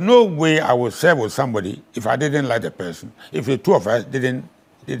there's no way I would serve with somebody if I didn't like the person. If the two of us didn't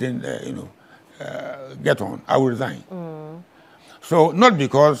get on, I would resign. So not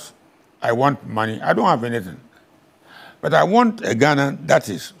because I want money. I don't have anything. But I want a Ghana that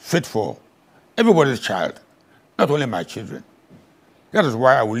is fit for everybody's child, not only my children. That is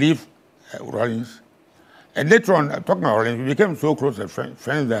why I will leave Rawlings. And later on, talking about Rawlings, we became so close as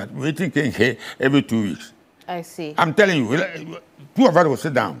friends that we eating cake every 2 weeks. I see. I'm telling you, two of us will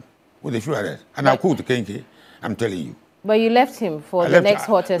sit down with a few others, and I'll cook the cake. I'm telling you. But you left him for the next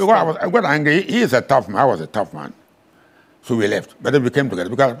hottest. Because I got angry. He is a tough man. I was a tough man. So we left. But then we came together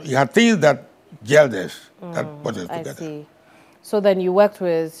because he had things that gelled us, that put us together. I see. So then you worked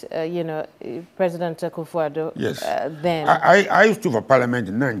with, President Akufo-Addo. Yes. Then. I used to for Parliament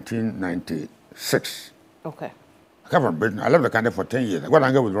in 1996. Okay. come from Britain. I left the country for 10 years. I got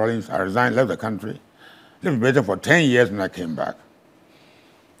angry with Rawlings. I resigned, left the country. Lived in Britain for 10 years and I came back.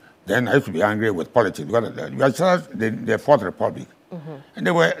 Then I used to be angry with politics because the Fourth Republic. And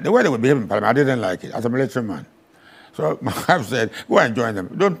the way they would behave in Parliament, I didn't like it as a military man. So my wife said, go and join them.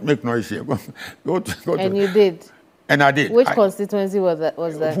 Don't make noise here. Go and you did? And I did. Which constituency was that?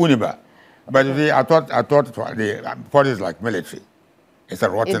 Funiba. But you see, I thought the politics like military. It's a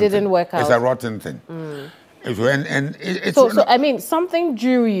rotten thing. It didn't work out. It's a rotten thing. So, I mean, something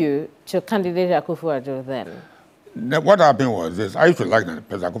drew you to candidate Akufo-Addo then? What happened was this. I used to like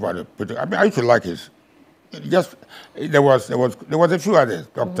President Akufo-Addo. I mean, I used to like his. There was a few others.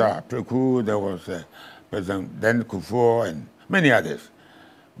 Dr. Preku, there was President then Kufo, and many others.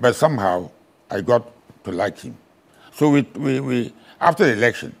 But somehow I got to like him. So we after the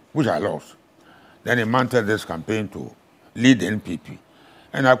election, which I lost, then he mounted this campaign to lead the NPP.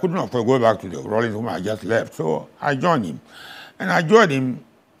 And I couldn't afford to go back to the Rawlings whom I just left. So I joined him. And I joined him,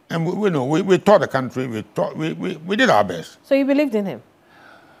 and we taught the country, we did our best. So you believed in him?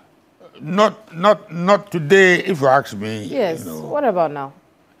 Not today, if you ask me. Yes, what about now?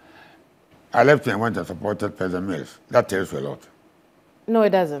 I left and went and supported President Mills. That tells you a lot. No, it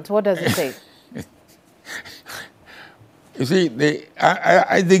doesn't. What does it say? You see,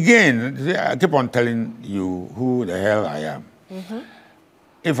 I keep on telling you who the hell I am.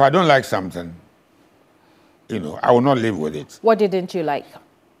 If I don't like something, I will not live with it. What didn't you like?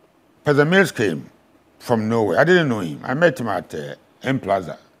 President Mills came from nowhere. I didn't know him. I met him at M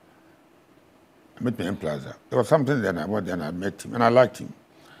Plaza. There was something that I went and I met him, and I liked him.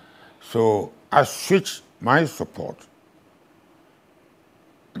 So I switched my support.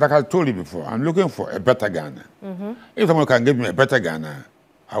 Like I told you before, I'm looking for a better Ghana. If someone can give me a better Ghana,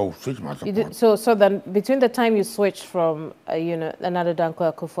 I will switch my support. So then, between the time you switched from, Nunoo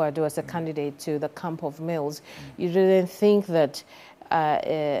Akufo-Addo as a candidate to the camp of Mills, you didn't think that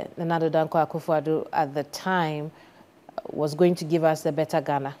Nunoo Akufo-Addo at the time was going to give us a better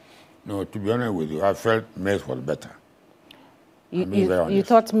Ghana? No, to be honest with you, I felt Mills was better. You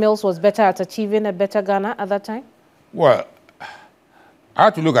thought Mills was better at achieving a better Ghana at that time? Well, I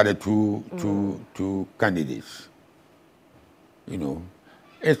had to look at the two candidates.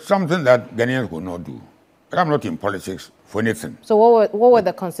 It's something that Ghanaians will not do. But I'm not in politics for anything. So what were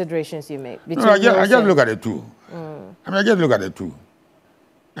the considerations you made? I just look at the two. I just look at the two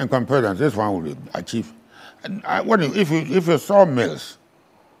and compare them. This one will achieve. And if you saw Mills,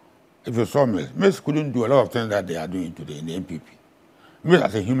 Mills couldn't do a lot of things that they are doing today in the NPP. Mills,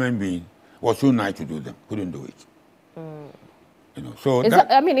 as a human being, was too nice to do them. Couldn't do it. So is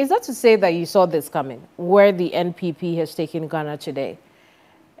that to say that you saw this coming, where the NPP has taken Ghana today?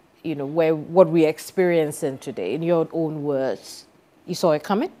 What we're experiencing today, in your own words, you saw it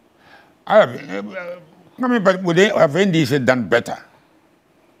coming? But would they have NDC done better?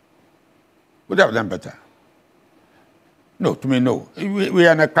 Would they have done better? No, to me, no. We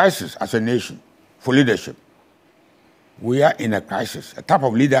are in a crisis as a nation for leadership. We are in a crisis, a type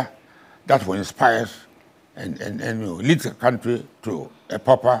of leader that will inspire us and lead the country to a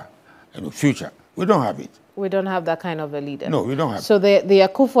proper future. We don't have it. We don't have that kind of a leader. No, we don't have. So the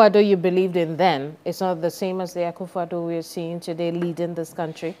Akufo-Addo you believed in then, it's not the same as the Akufo-Addo we're seeing today leading this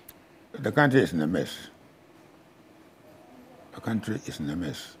country? The country is in a mess. The country is in a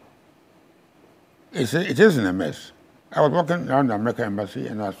mess. It is in a mess. I was walking around the American embassy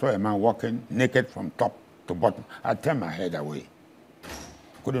and I saw a man walking naked from top to bottom. I turned my head away.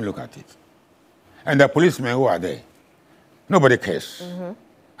 Couldn't look at it. And the policemen who are there, nobody cares.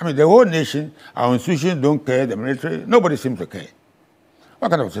 The whole nation, our institutions don't care, the military, nobody seems to care. What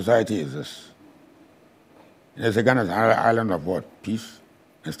kind of society is this? There's a Ghana's island of what? Peace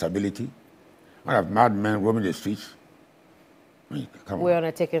and stability? One of madmen roaming the streets? Come on. We're on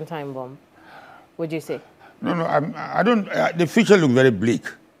a ticking time bomb, would you say? No, I don't. The future looks very bleak.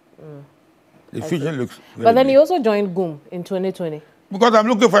 The future looks very But then bleak. you also joined GUM in 2020. Because I'm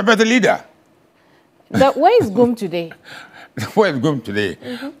looking for a better leader. Where is GUM today? Where is GUM today?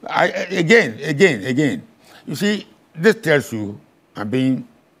 Again. You see, this tells you I'm being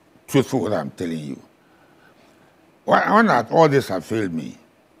truthful what I'm telling you. When all this has failed me,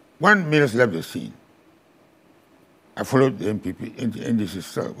 when Mills left the scene, I followed the NPP, NDC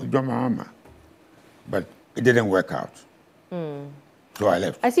still, with John Mahama. But it didn't work out. So I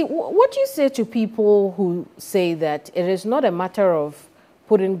left. I see. What do you say to people who say that it is not a matter of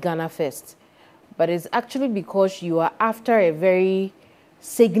putting Ghana first, but it's actually because you are after a very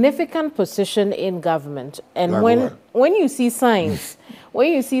significant position in government, and Like when you see signs,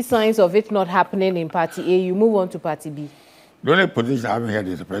 of it not happening in Party A, you move on to Party B. The only position I haven't had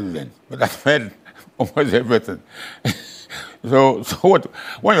is the president, but I've had almost everything. So what?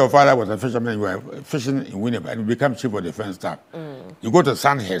 When your father was a fisherman, you were fishing in Winnipeg, and you become chief of defense staff. You go to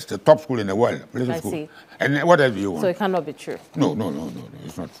Sandhurst, the top school in the world, military school. See. And what else do you want? So it cannot be true. No,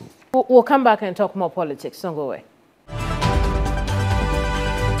 it's not true. We'll come back and talk more politics. Don't go away.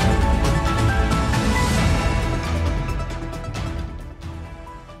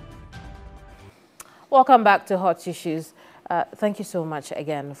 Welcome back to Hot Issues. Thank you so much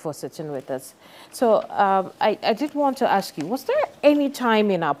again for sitting with us. So I did want to ask you, was there any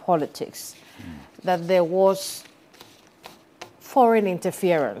time in our politics that there was foreign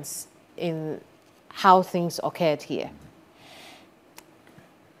interference in how things occurred here?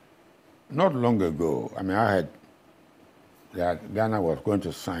 Not long ago, I mean, I heard that Ghana was going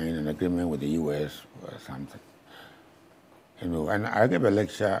to sign an agreement with the U.S. or something. You know, and I gave a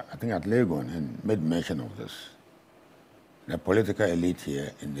lecture, I think at Legon, and made mention of this. The political elite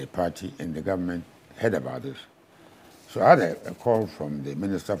here in the party, in the government, heard about this. So I had a call from the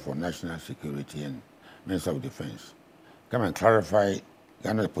Minister for National Security and Minister of Defense. Come and clarify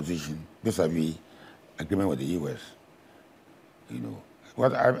Ghana's position vis-a-vis agreement with the U.S. You know,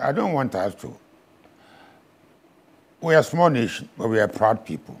 what I don't want us to. We are a small nation, but we are proud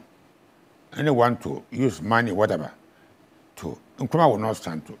people. Anyone to use money, whatever, Nkrumah will not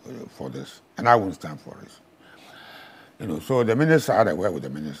stand for this, and I won't stand for this. You know, so the minister had a word with the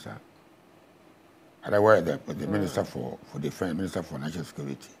minister. Had a word with the Minister for Defense, Minister for National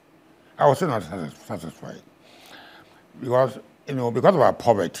Security. I was still not satisfied. Because, you know, because of our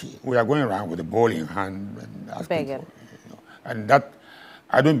poverty, we are going around with a bowl in hand and asking for, you know, and that,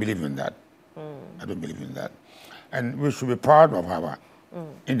 I don't believe in that. I don't believe in that. And we should be proud of our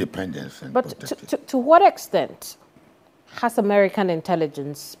independence. And but to what extent has American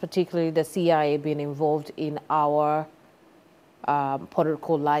intelligence, particularly the CIA, been involved in our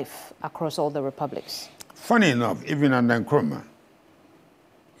political life across all the republics? Funny enough, even under Nkrumah,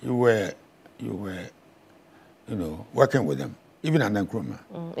 you were, you know, working with them, even under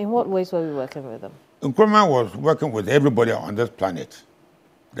Nkrumah. In what ways were we working with them? Nkrumah was working with everybody on this planet.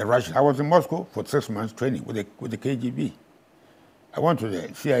 The Russians. I was in Moscow for 6 months training with the KGB. I went to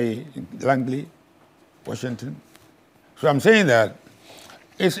the CIA in Langley, Washington. So I'm saying that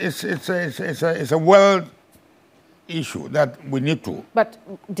it's a world issue that we need to. But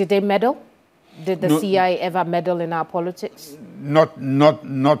did they meddle? Did the CIA ever meddle in our politics? Not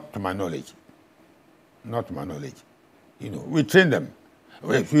to my knowledge. Not to my knowledge. You know, we train them.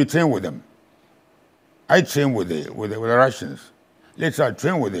 We train with them. I train with the Russians. Later, I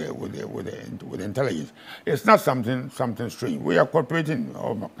train with the intelligence. It's not something strange. We are cooperating in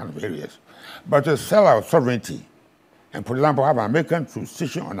all kind of areas, but to sell our sovereignty and, for example, have an American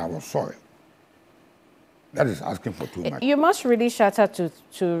jurisdiction on our soil, that is asking for too much. You must really shatter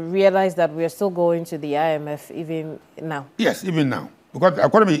to realize that we are still going to the IMF even now. Yes, even now, because the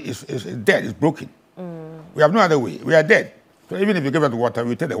economy is dead, it's broken. We have no other way. We are dead. So even if you give us water,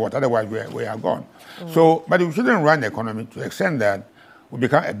 we take the water, otherwise we are gone. So, but we shouldn't run the economy to the extent that we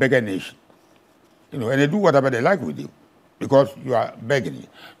become a beggar nation. You know, and they do whatever they like with you because you are begging.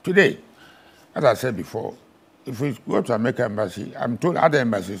 Today, as I said before, if we go to American embassy, I'm told other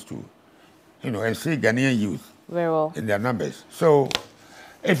embassies to, you know, and see Ghanaian youth in their numbers. So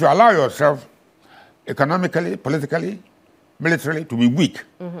if you allow yourself economically, politically, militarily to be weak,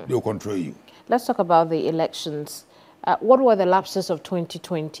 they will control you. Let's talk about the elections. What were the lapses of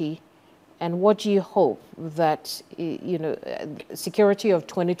 2020, and what do you hope that, you know, security of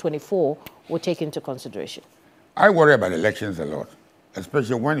 2024 will take into consideration? I worry about elections a lot,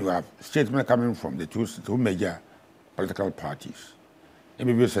 especially when you have statements coming from the two major political parties.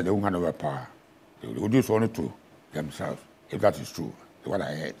 Maybe said they won't hand over power. They will do so only to themselves, if that is true, what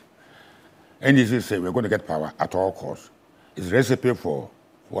I heard. NDC say we're going to get power at all costs. It's a recipe for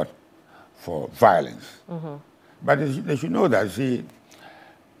what? For violence. But they should know that, see,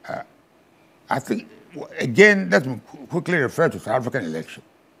 I think, again, let's quickly refer to South African election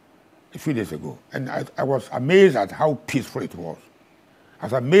a few days ago. And I was amazed at how peaceful it was. I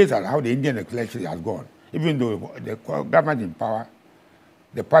was amazed at how the Indian election has gone. Even though the government in power,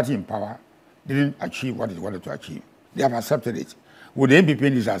 the party in power, didn't achieve what it wanted to achieve. They have accepted it. Would the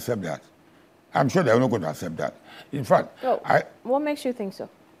NPP accept that? I'm sure they're not going to accept that. In fact, what makes you think so?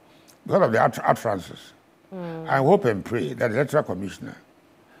 Because of the utterances. I hope and pray that the Electoral Commissioner,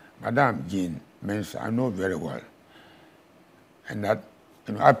 Madame Brig Gen, I know very well, and that,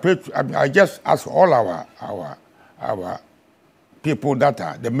 you know, I just ask all our people that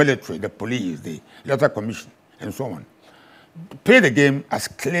are the military, the police, the Electoral Commission, and so on, play the game as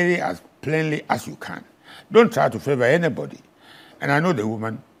clearly, as plainly as you can. Don't try to favor anybody. And I know the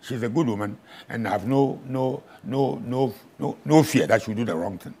woman she's a good woman, and I have no fear that she'll do the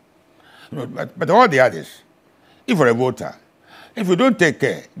wrong thing. You know, but all the others, if you're a voter, if you don't take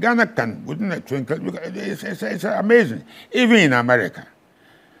care, Ghana can, within a twinkle, it's amazing. Even in America,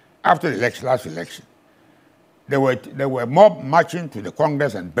 after the election, last election, there were mob marching to the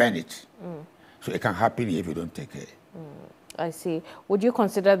Congress and burn it. So it can happen if you don't take care. I see. Would you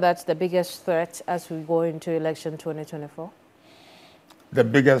consider that the biggest threat as we go into election 2024? The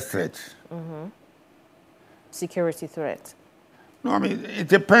biggest threat? Security threat. No, I mean, it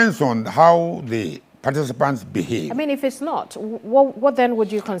depends on how the participants behave. I mean, if it's not, what then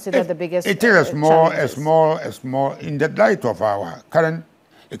would you consider the biggest It is a small, in the light of our current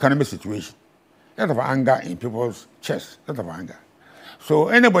economic situation, a lot of anger in people's chests, a lot of anger. So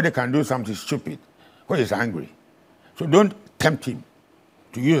anybody can do something stupid when he's angry. So don't tempt him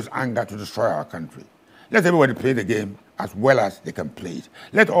to use anger to destroy our country. Let everybody play the game as well as they can play it.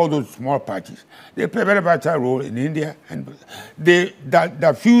 Let all those small parties, they play a very vital role in India, and they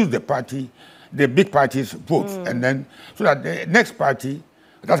fuse the party, the big parties' votes, and then so that the next party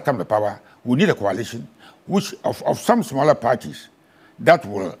that comes to power will need a coalition, which of some smaller parties that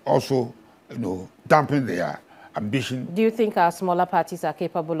will also, you know, dampen their ambition. Do you think our smaller parties are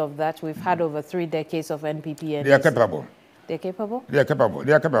capable of that? We've had over 3 decades of NPP and they are capable. They're capable? They are capable.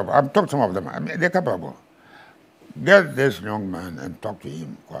 They are capable. I've talked to some of them. I mean, they're capable. Get this young man and talk to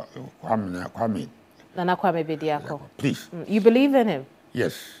him, Kwame. Nana Kwame Bediako. Please. You believe in him?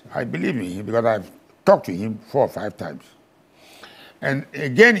 Yes, I believe in him because I've talked to him 4 or 5 times. And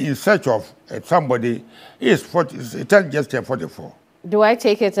again, in search of somebody, he is 40, just 44. Do I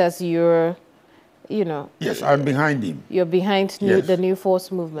take it as you're, you know... Yes, I'm behind him. You're behind the New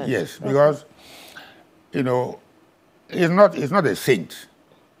Force movement? Yes, because, you know, he's not a saint.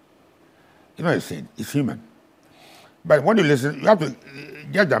 He's not a saint. He's human. But when you listen, you have to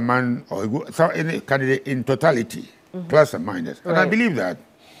judge a man or any candidate in totality, plus and minus. And I believe that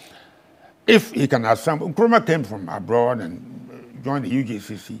if he can assemble, Nkrumah came from abroad and joined the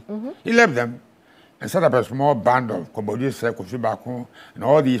UGCC. He left them and set up a small band of Kobodise, Kofi Bako, and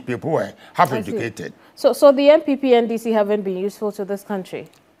all these people who were half educated. So the NPP and DC haven't been useful to this country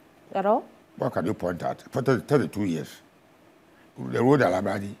at all? What can you point out? For 32 years, the road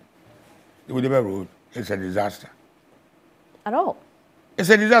Alabadi, the Udebe Road, is a disaster. At all? It's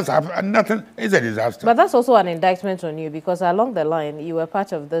a disaster. Nothing is a disaster. But that's also an indictment on you because along the line, you were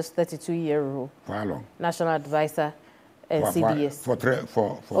part of this 32-year rule. For how long? National advisor and CDS.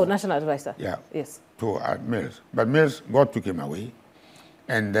 For national advisor. Yeah. Yes. To Mills. But Mills, God took him away.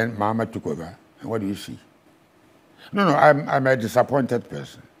 And then Mama took over. And what do you see? No, I'm a disappointed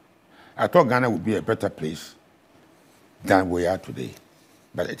person. I thought Ghana would be a better place than we are today.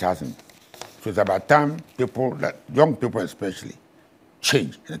 But it hasn't. So it's about time young people especially,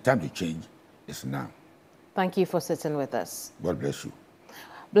 change. And the time to change is now. Thank you for sitting with us. God bless you.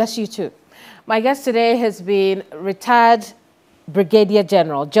 Bless you too. My guest today has been retired Brigadier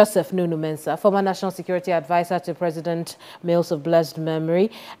General Joseph Nunoo Mensah, former National Security Advisor to President Mills of blessed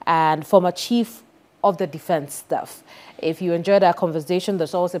memory, and former Chief of the Defense Staff. If you enjoyed our conversation,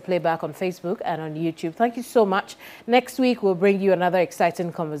 there's also playback on Facebook and on YouTube. Thank you so much. Next week, we'll bring you another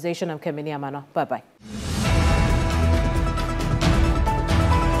exciting conversation. I'm Kemini Amano. Bye-bye.